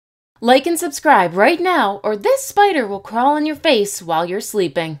Like and subscribe right now, or this spider will crawl on your face while you're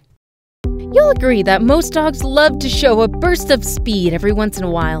sleeping. You'll agree that most dogs love to show a burst of speed every once in a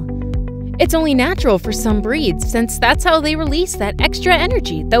while. It's only natural for some breeds, since that's how they release that extra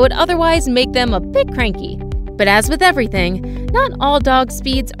energy that would otherwise make them a bit cranky. But as with everything, not all dog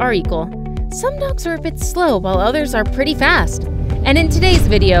speeds are equal. Some dogs are a bit slow while others are pretty fast. And in today's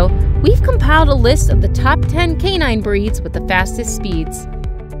video, we've compiled a list of the top 10 canine breeds with the fastest speeds.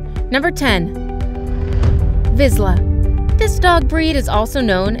 Number 10. Vizsla. This dog breed is also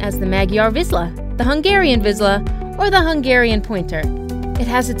known as the Magyar Vizsla, the Hungarian Vizsla, or the Hungarian Pointer. It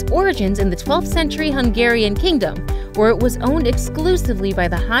has its origins in the 12th century Hungarian kingdom, where it was owned exclusively by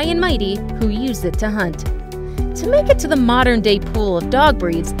the high and mighty who used it to hunt. To make it to the modern-day pool of dog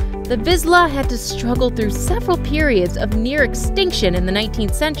breeds, the Vizsla had to struggle through several periods of near extinction in the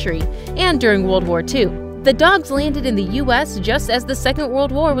 19th century and during World War II. The dogs landed in the US just as the Second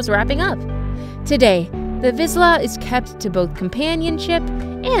World War was wrapping up. Today, the Vizsla is kept to both companionship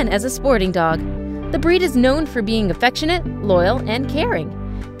and as a sporting dog. The breed is known for being affectionate, loyal, and caring.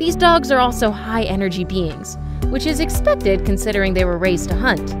 These dogs are also high-energy beings, which is expected considering they were raised to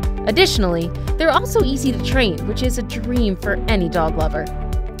hunt. Additionally, they're also easy to train, which is a dream for any dog lover.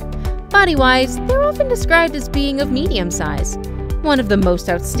 Body-wise, they're often described as being of medium size, one of the most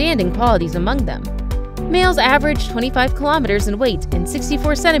outstanding qualities among them. Males average 25 kilometers in weight and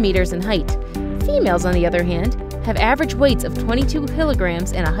 64 centimeters in height. Females, on the other hand, have average weights of 22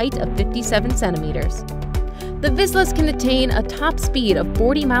 kilograms and a height of 57 centimeters. The Vizslas can attain a top speed of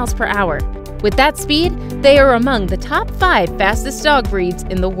 40 miles per hour. With that speed, they are among the top 5 fastest dog breeds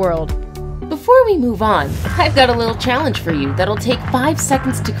in the world. Before we move on, I've got a little challenge for you that'll take 5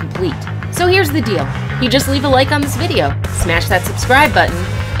 seconds to complete. So here's the deal. You just leave a like on this video, smash that subscribe button,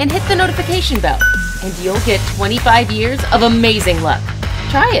 and hit the notification bell, and you'll get 25 years of amazing luck.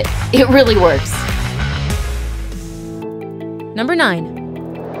 Try it. It really works. Number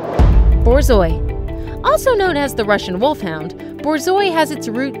 9. Borzoi. Also known as the Russian Wolfhound, Borzoi has its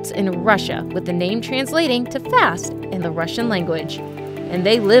roots in Russia, with the name translating to fast in the Russian language. And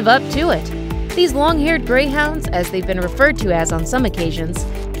they live up to it. These long-haired greyhounds, as they've been referred to as on some occasions,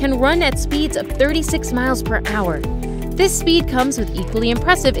 can run at speeds of 36 miles per hour. This speed comes with equally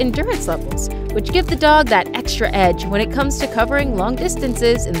impressive endurance levels, which give the dog that extra edge when it comes to covering long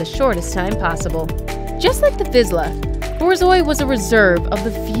distances in the shortest time possible. Just like the Vizsla, Borzoi was a reserve of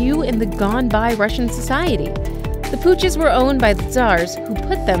the few in the gone-by Russian society. The pooches were owned by the Tsars, who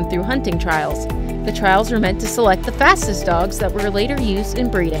put them through hunting trials. The trials were meant to select the fastest dogs that were later used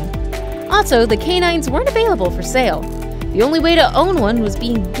in breeding. Also, the canines weren't available for sale. The only way to own one was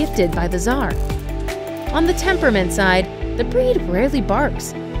being gifted by the Tsar. On the temperament side, the breed rarely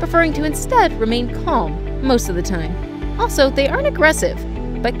barks, preferring to instead remain calm most of the time. Also, they aren't aggressive,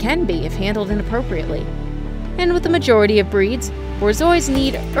 but can be if handled inappropriately. And with the majority of breeds, Borzois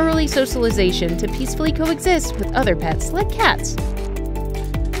need early socialization to peacefully coexist with other pets like cats.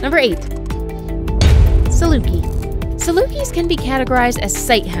 Number 8. Saluki. Salukis can be categorized as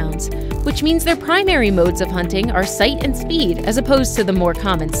sight hounds, which means their primary modes of hunting are sight and speed as opposed to the more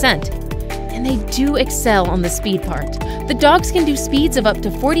common scent. And they do excel on the speed part. The dogs can do speeds of up to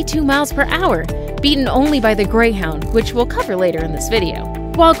 42 miles per hour, beaten only by the greyhound, which we'll cover later in this video.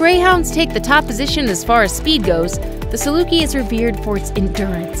 While greyhounds take the top position as far as speed goes, the Saluki is revered for its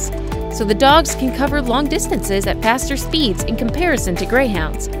endurance. So the dogs can cover long distances at faster speeds in comparison to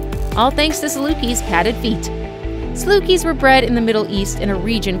greyhounds, all thanks to Saluki's padded feet. Salukis were bred in the Middle East in a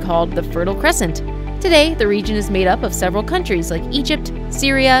region called the Fertile Crescent. Today, the region is made up of several countries like Egypt,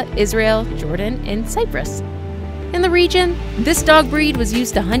 Syria, Israel, Jordan, and Cyprus. In the region, this dog breed was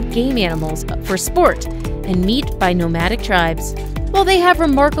used to hunt game animals for sport and meat by nomadic tribes. While they have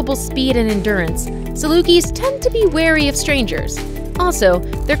remarkable speed and endurance, Salukis tend to be wary of strangers. Also,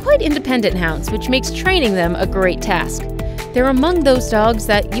 they're quite independent hounds, which makes training them a great task. They're among those dogs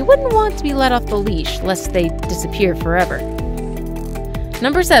that you wouldn't want to be let off the leash lest they disappear forever.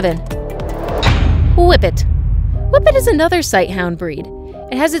 Number 7. Whippet. Whippet is another sight hound breed.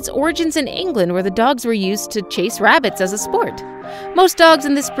 It has its origins in England, where the dogs were used to chase rabbits as a sport. Most dogs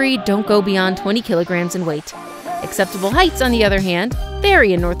in this breed don't go beyond 20 kilograms in weight. Acceptable heights, on the other hand,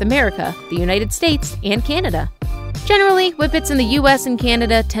 vary in North America, the United States, and Canada. Generally, Whippets in the US and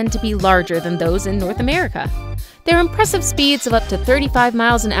Canada tend to be larger than those in North America. Their impressive speeds of up to 35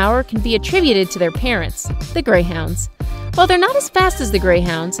 miles an hour can be attributed to their parents, the greyhounds. While they're not as fast as the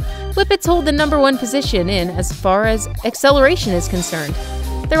greyhounds, Whippets hold the #1 position in as far as acceleration is concerned.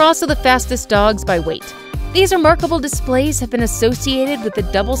 They're also the fastest dogs by weight. These remarkable displays have been associated with the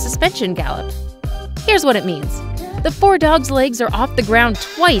double suspension gallop. Here's what it means. The 4 dogs' legs are off the ground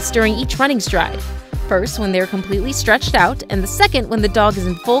twice during each running stride. First when they're completely stretched out, and the second when the dog is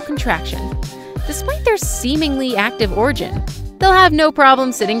in full contraction. Despite their seemingly active origin, they'll have no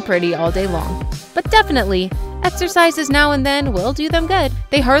problem sitting pretty all day long. But definitely, exercises now and then will do them good.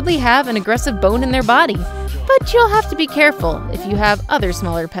 They hardly have an aggressive bone in their body, but you'll have to be careful if you have other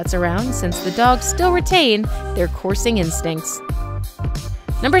smaller pets around, since the dogs still retain their coursing instincts.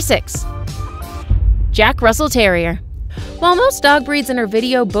 Number 6. Jack Russell Terrier. While most dog breeds in our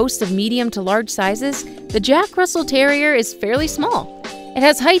video boast of medium to large sizes, the Jack Russell Terrier is fairly small. It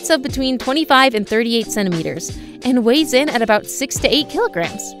has heights of between 25 and 38 centimeters and weighs in at about 6 to 8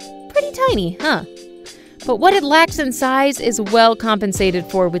 kilograms. Pretty tiny, huh? But what it lacks in size is well compensated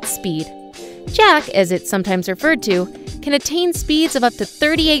for with speed. Jack, as it's sometimes referred to, can attain speeds of up to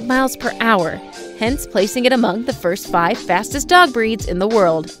 38 miles per hour, hence placing it among the first 5 fastest dog breeds in the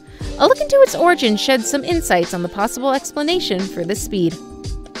world. A look into its origin sheds some insights on the possible explanation for this speed.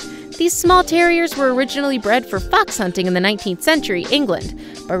 These small terriers were originally bred for fox hunting in the 19th century England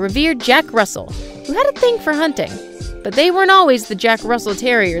by revered Jack Russell, who had a thing for hunting. But they weren't always the Jack Russell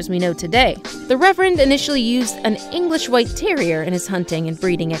Terriers we know today. The Reverend initially used an English White Terrier in his hunting and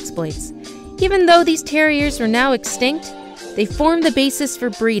breeding exploits. Even though these terriers are now extinct, they form the basis for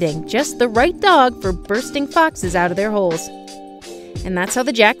breeding just the right dog for bursting foxes out of their holes. And that's how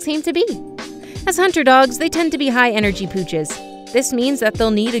the Jacks came to be. As hunter dogs, they tend to be high-energy pooches. This means that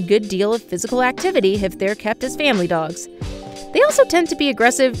they'll need a good deal of physical activity if they're kept as family dogs. They also tend to be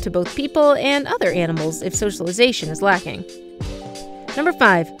aggressive to both people and other animals if socialization is lacking. Number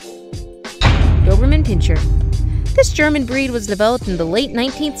 5. Doberman Pinscher. This German breed was developed in the late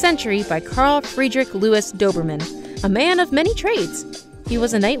 19th century by Carl Friedrich Louis Doberman, a man of many trades. He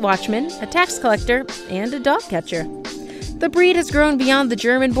was a night watchman, a tax collector, and a dog catcher. The breed has grown beyond the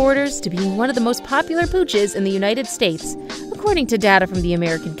German borders to being one of the most popular pooches in the United States, according to data from the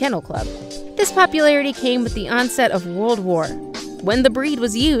American Kennel Club. This popularity came with the onset of World War, when the breed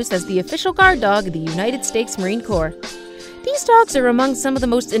was used as the official guard dog of the United States Marine Corps. These dogs are among some of the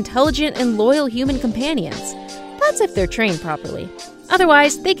most intelligent and loyal human companions. That's if they're trained properly.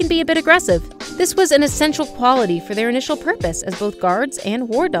 Otherwise, they can be a bit aggressive. This was an essential quality for their initial purpose as both guards and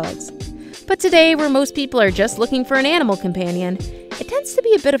war dogs. But today, where most people are just looking for an animal companion, it tends to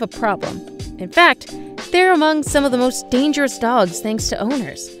be a bit of a problem. In fact, they're among some of the most dangerous dogs thanks to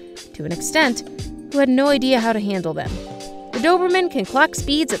owners, to an extent, who had no idea how to handle them. The Doberman can clock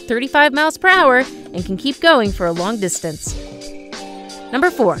speeds at 35 miles per hour and can keep going for a long distance.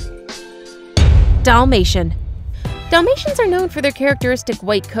 Number 4. Dalmatian. Dalmatians are known for their characteristic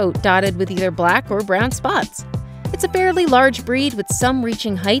white coat dotted with either black or brown spots. It's a fairly large breed with some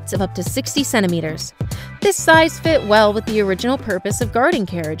reaching heights of up to 60 centimeters. This size fit well with the original purpose of guarding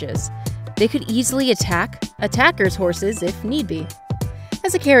carriages. They could easily attack attackers' horses if need be.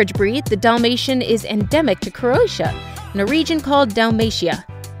 As a carriage breed, the Dalmatian is endemic to Croatia, in a region called Dalmatia,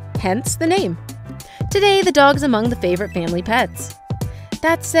 hence the name. Today, the dog is among the favorite family pets.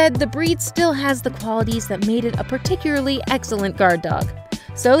 That said, the breed still has the qualities that made it a particularly excellent guard dog,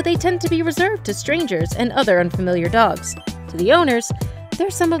 so they tend to be reserved to strangers and other unfamiliar dogs. To the owners, they're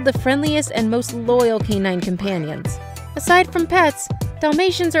some of the friendliest and most loyal canine companions. Aside from pets,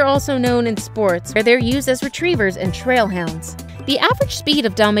 Dalmatians are also known in sports where they're used as retrievers and trail hounds. The average speed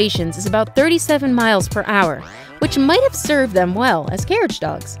of Dalmatians is about 37 miles per hour, which might have served them well as carriage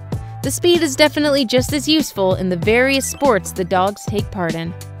dogs. The speed is definitely just as useful in the various sports the dogs take part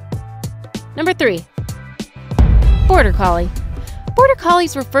in. Number 3. Border Collie. Border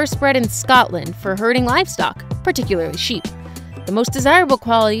Collies were first bred in Scotland for herding livestock, particularly sheep. The most desirable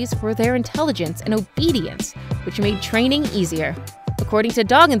qualities were their intelligence and obedience, which made training easier. According to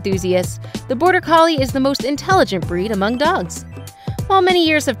dog enthusiasts, the Border Collie is the most intelligent breed among dogs. While many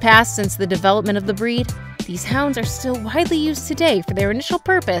years have passed since the development of the breed, these hounds are still widely used today for their initial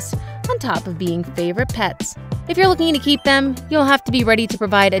purpose, on top of being favorite pets. If you're looking to keep them, you'll have to be ready to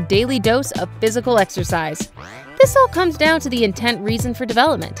provide a daily dose of physical exercise. This all comes down to the intent reason for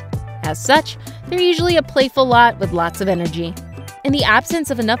development. As such, they're usually a playful lot with lots of energy. In the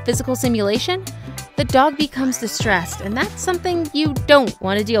absence of enough physical stimulation, the dog becomes distressed, and that's something you don't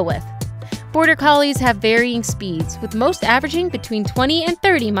want to deal with. Border Collies have varying speeds, with most averaging between 20 and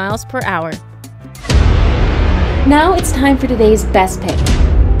 30 miles per hour. Now it's time for today's best pick.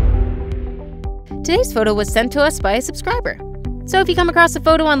 Today's photo was sent to us by a subscriber. So if you come across a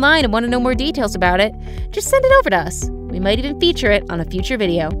photo online and want to know more details about it, just send it over to us. We might even feature it on a future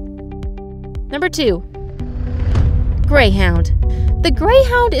video. Number 2. Greyhound. The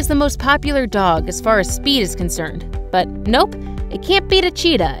Greyhound is the most popular dog as far as speed is concerned, but nope, it can't beat a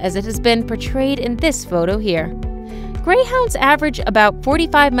cheetah as it has been portrayed in this photo here. Greyhounds average about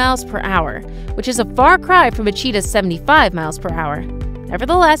 45 miles per hour, which is a far cry from a cheetah's 75 miles per hour.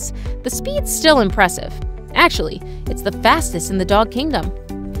 Nevertheless, the speed's still impressive. Actually, it's the fastest in the dog kingdom.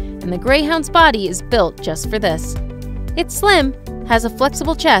 And the Greyhound's body is built just for this. It's slim, has a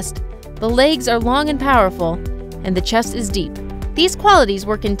flexible chest, the legs are long and powerful, and the chest is deep. These qualities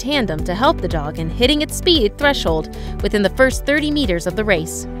work in tandem to help the dog in hitting its speed threshold within the first 30 meters of the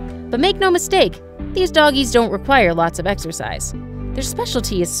race. But make no mistake, these doggies don't require lots of exercise. Their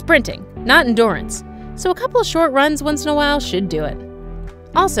specialty is sprinting, not endurance, so a couple of short runs once in a while should do it.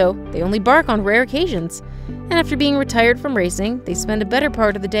 Also, they only bark on rare occasions, and after being retired from racing, they spend a better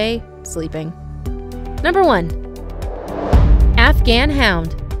part of the day sleeping. Number 1. Afghan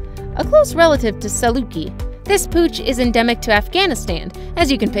Hound. A close relative to Saluki, this pooch is endemic to Afghanistan,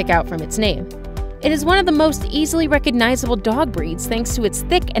 as you can pick out from its name. It is one of the most easily recognizable dog breeds thanks to its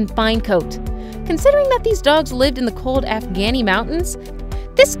thick and fine coat. Considering that these dogs lived in the cold Afghani mountains,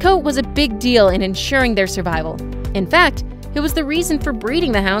 this coat was a big deal in ensuring their survival. In fact, it was the reason for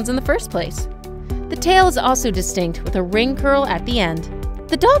breeding the hounds in the first place. The tail is also distinct with a ring curl at the end.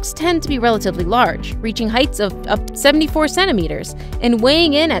 The dogs tend to be relatively large, reaching heights of up to 74 centimeters and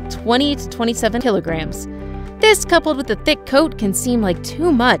weighing in at 20 to 27 kilograms. This, coupled with the thick coat, can seem like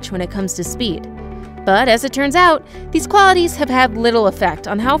too much when it comes to speed. But as it turns out, these qualities have had little effect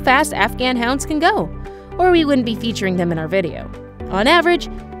on how fast Afghan hounds can go, or we wouldn't be featuring them in our video. On average,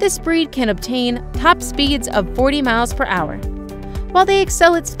 this breed can obtain top speeds of 40 miles per hour. While they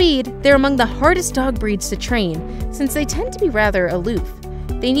excel at speed, they're among the hardest dog breeds to train since they tend to be rather aloof.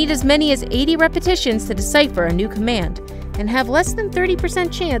 They need as many as 80 repetitions to decipher a new command and have less than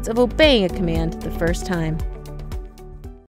 30% chance of obeying a command the first time.